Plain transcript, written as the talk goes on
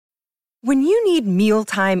When you need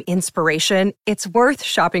mealtime inspiration, it's worth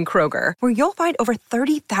shopping Kroger, where you'll find over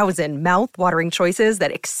 30,000 mouth-watering choices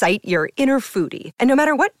that excite your inner foodie. And no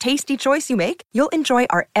matter what tasty choice you make, you'll enjoy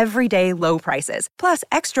our everyday low prices, plus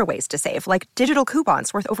extra ways to save, like digital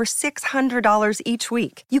coupons worth over $600 each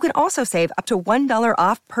week. You can also save up to $1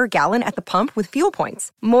 off per gallon at the pump with fuel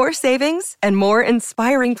points. More savings and more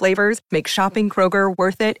inspiring flavors make shopping Kroger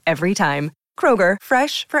worth it every time. Kroger,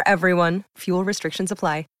 fresh for everyone. Fuel restrictions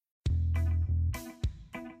apply.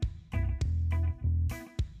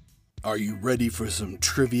 Are you ready for some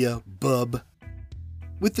trivia, bub?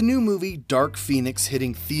 With the new movie Dark Phoenix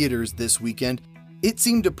hitting theaters this weekend, it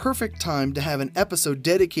seemed a perfect time to have an episode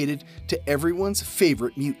dedicated to everyone's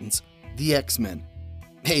favorite mutants, the X-Men.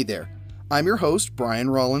 Hey there, I'm your host, Brian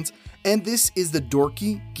Rollins, and this is the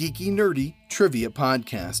Dorky, Geeky, Nerdy Trivia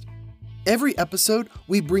Podcast. Every episode,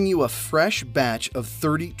 we bring you a fresh batch of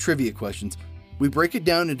 30 trivia questions. We break it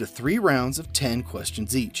down into 3 rounds of 10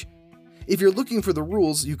 questions each. If you're looking for the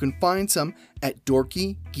rules, you can find some at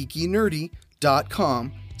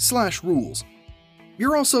dorkygeekynerdy.com/rules.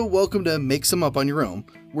 You're also welcome to make some up on your own.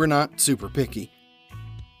 We're not super picky.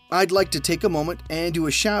 I'd like to take a moment and do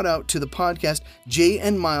a shout out to the podcast Jay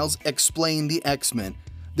and Miles Explain the X-Men.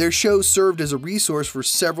 Their show served as a resource for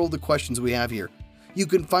several of the questions we have here. You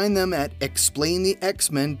can find them at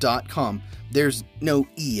explainthexmen.com. There's no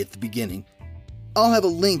E at the beginning. I'll have a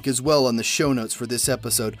link as well on the show notes for this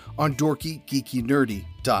episode on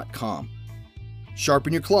dorkygeekynerdy.com.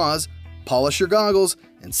 Sharpen your claws, polish your goggles,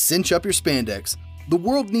 and cinch up your spandex. The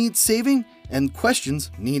world needs saving, and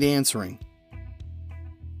questions need answering.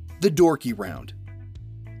 The Dorky Round.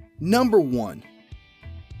 Number 1.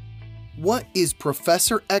 What is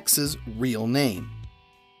Professor X's real name?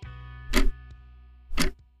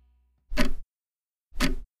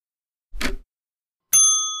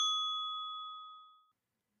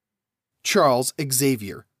 Charles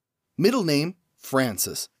Xavier. Middle name,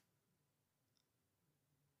 Francis.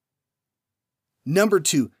 Number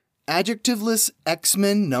 2. Adjectiveless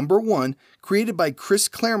X-Men number 1, created by Chris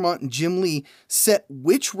Claremont and Jim Lee, set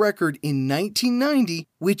which record in 1990,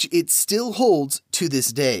 which it still holds to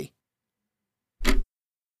this day?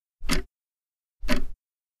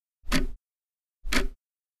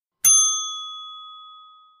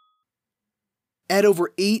 At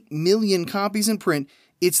over 8 million copies in print,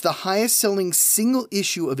 it's the highest-selling single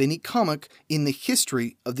issue of any comic in the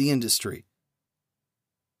history of the industry.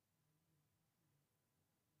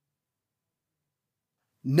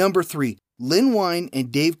 Number 3. Lynn Wein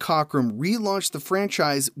and Dave Cockrum relaunched the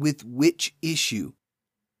franchise with which issue?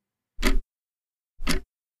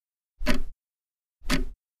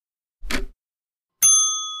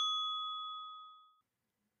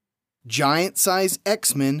 Giant Size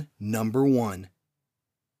X-Men number 1.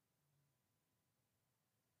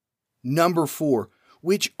 Number 4.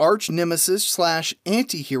 Which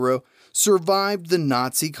arch-nemesis/anti-hero survived the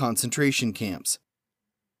Nazi concentration camps?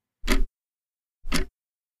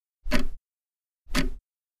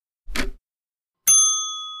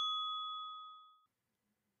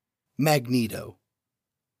 Magneto.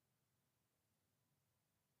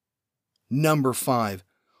 Number 5.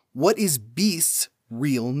 What is Beast's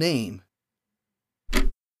real name?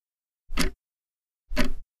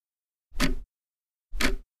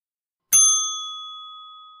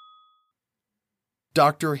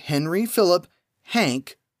 Dr. Henry Philip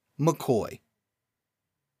Hank McCoy.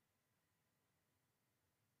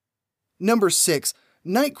 Number 6.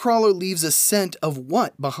 Nightcrawler leaves a scent of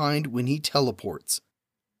what behind when he teleports?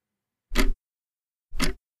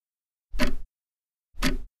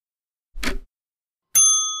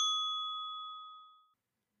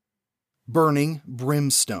 Burning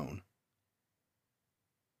brimstone.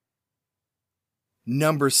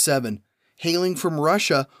 Number 7. Hailing from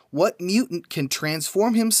Russia, what mutant can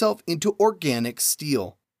transform himself into organic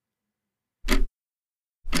steel?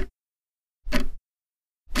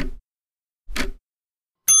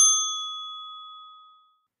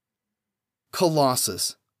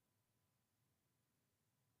 Colossus.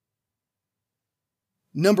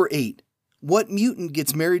 Number 8. What mutant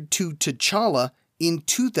gets married to T'Challa in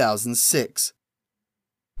 2006?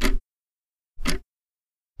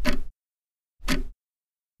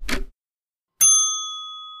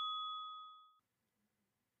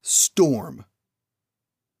 Storm.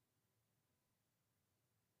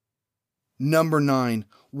 Number 9.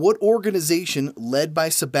 What organization, led by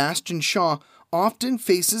Sebastian Shaw, often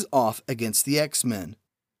faces off against the X-Men?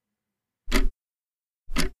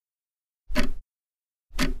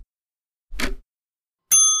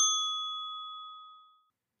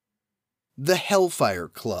 The Hellfire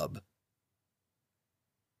Club.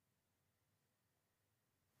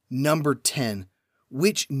 Number 10.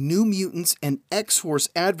 Which New Mutants and X-Force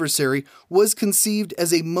adversary was conceived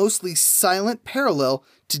as a mostly silent parallel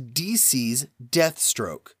to DC's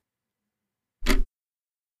Deathstroke?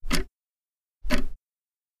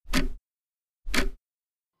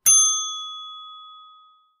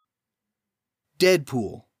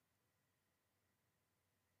 Deadpool.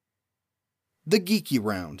 The Geeky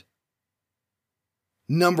Round.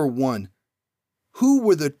 Number 1. Who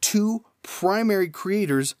were the two primary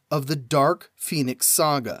creators of the Dark Phoenix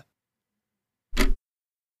saga?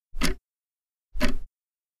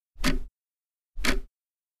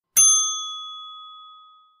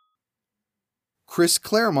 Chris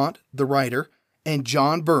Claremont, the writer, and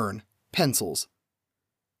John Byrne, pencils.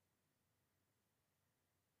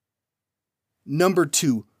 Number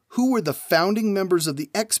 2. Who were the founding members of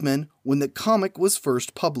the X-Men when the comic was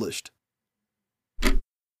first published?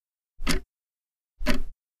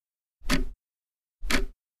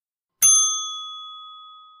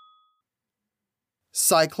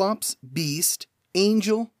 Cyclops, Beast,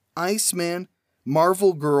 Angel, Iceman,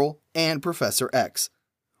 Marvel Girl, and Professor X.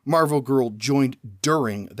 Marvel Girl joined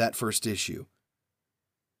during that first issue.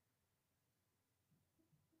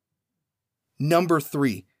 Number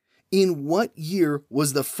 3. In what year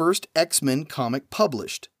was the first X-Men comic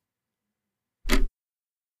published?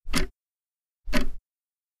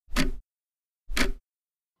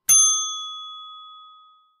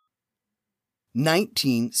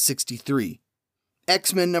 (1963).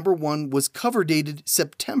 X-Men number 1 was cover dated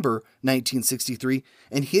September 1963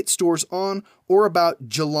 and hit stores on or about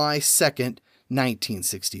July 2nd,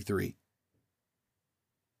 1963.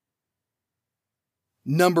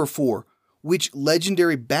 Number 4. Which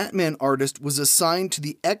legendary Batman artist was assigned to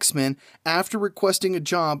the X-Men after requesting a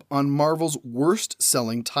job on Marvel's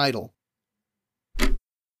worst-selling title?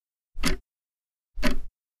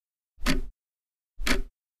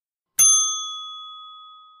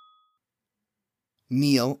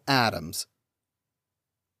 Neal Adams.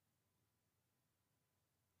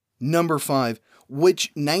 Number 5.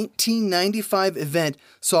 Which 1995 event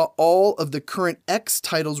saw all of the current X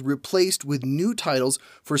titles replaced with new titles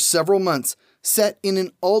for several months, set in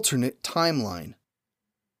an alternate timeline?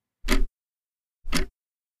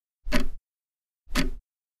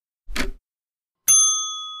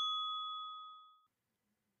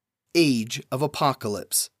 Age of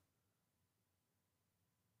Apocalypse.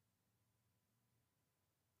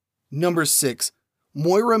 Number 6.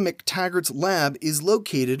 Moira McTaggart's lab is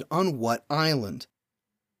located on what island?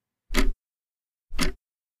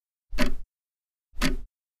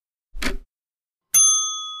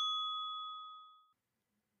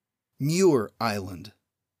 Muir Island.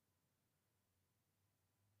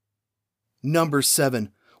 Number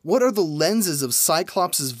 7. What are the lenses of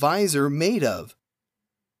Cyclops' visor made of?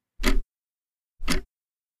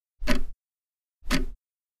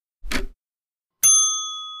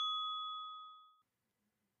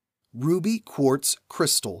 Ruby quartz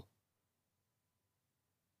crystal.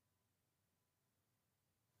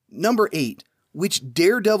 Number 8. Which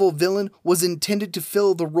Daredevil villain was intended to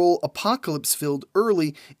fill the role Apocalypse filled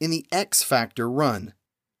early in the X Factor run?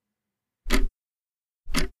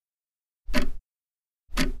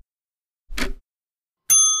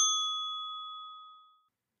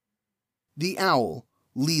 The Owl,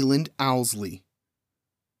 Leland Owlsley.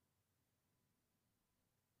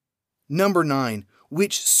 Number 9.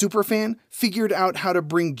 Which superfan figured out how to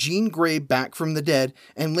bring Jean Grey back from the dead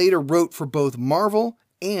and later wrote for both Marvel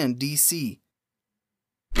and DC?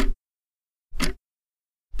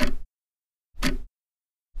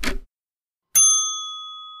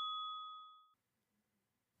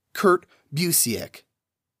 Kurt Busiek.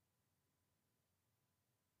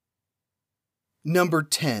 Number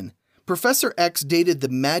 10. Professor X dated the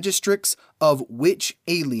Magistrix of which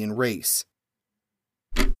alien race?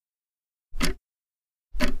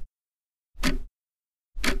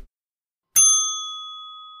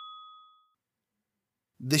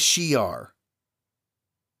 The Shi'ar.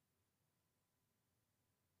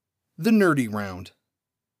 The Nerdy Round.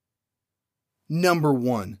 Number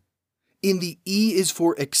 1. In the E is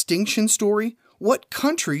for Extinction story, what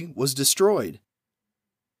country was destroyed?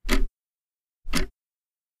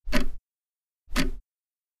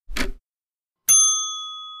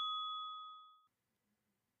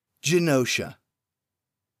 Genosha.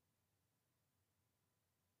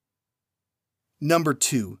 Number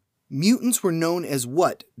 2. Mutants were known as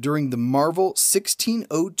what during the Marvel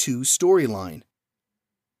 1602 storyline?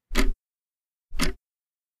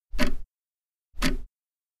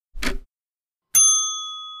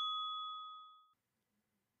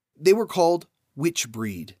 They were called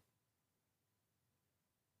Witchbreed.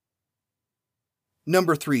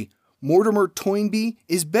 Number 3. Mortimer Toynbee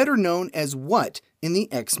is better known as what in the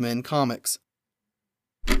X-Men comics?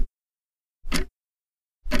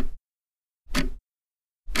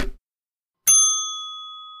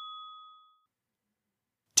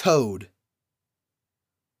 Toad.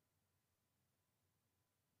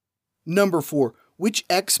 Number 4. Which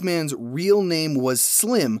X-Man's real name was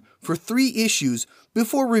Slim for 3 issues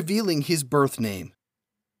before revealing his birth name?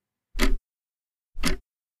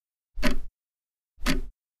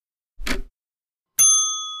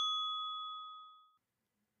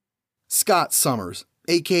 Scott Summers,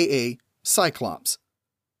 aka Cyclops.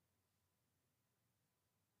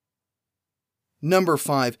 Number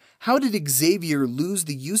 5. How did Xavier lose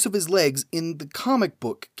the use of his legs in the comic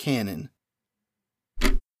book canon?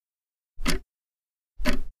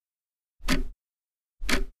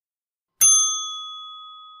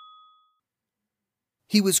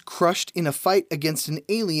 He was crushed in a fight against an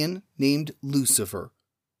alien named Lucifer.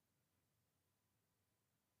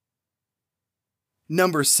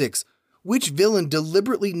 Number 6. Which villain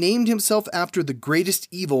deliberately named himself after the greatest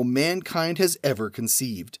evil mankind has ever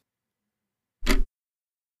conceived?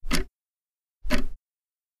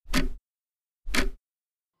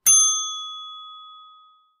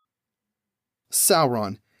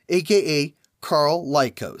 Sauron, aka Karl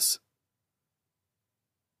Lykos.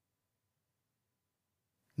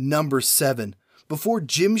 Number 7. Before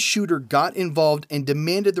Jim Shooter got involved and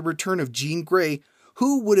demanded the return of Jean Grey,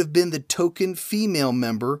 who would have been the token female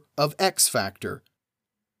member of X Factor?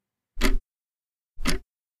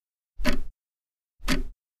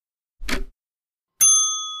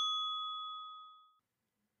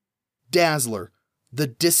 Dazzler, the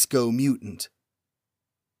disco mutant.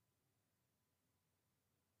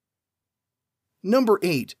 Number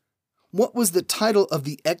 8. What was the title of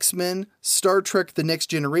the X-Men Star Trek The Next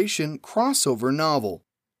Generation crossover novel?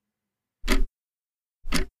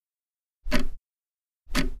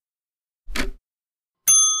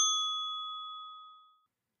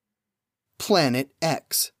 Planet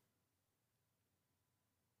X.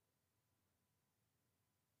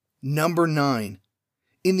 Number 9.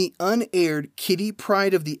 In the unaired Kitty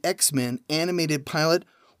Pryde of the X-Men animated pilot,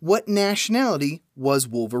 what nationality was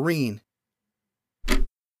Wolverine?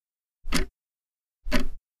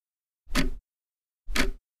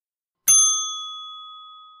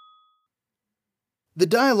 The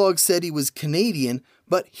dialogue said he was Canadian,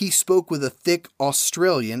 but he spoke with a thick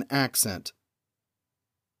Australian accent.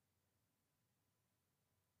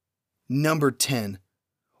 Number 10.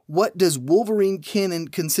 What does Wolverine canon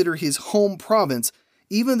consider his home province,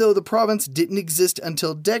 even though the province didn't exist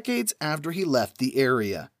until decades after he left the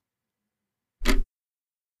area?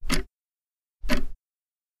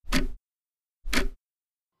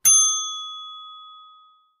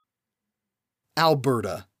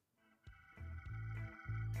 Alberta.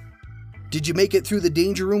 Did you make it through the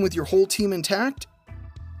danger room with your whole team intact?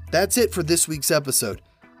 That's it for this week's episode.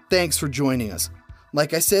 Thanks for joining us.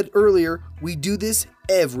 Like I said earlier, we do this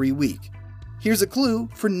every week. Here's a clue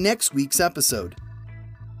for next week's episode.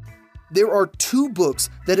 There are 2 books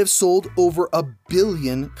that have sold over 1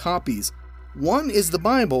 billion copies. One is the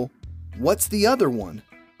Bible. What's the other one?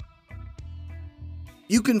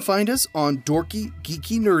 You can find us on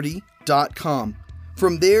dorkygeekynerdy.com.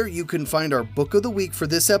 From there, you can find our book of the week for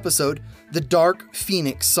this episode, The Dark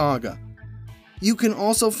Phoenix Saga. You can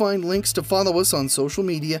also find links to follow us on social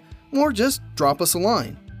media, or just drop us a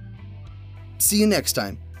line. See you next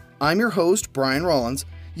time. I'm your host, Brian Rollins.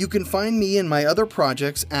 You can find me and my other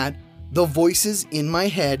projects at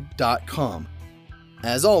thevoicesinmyhead.com.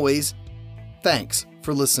 As always, thanks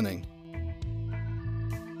for listening.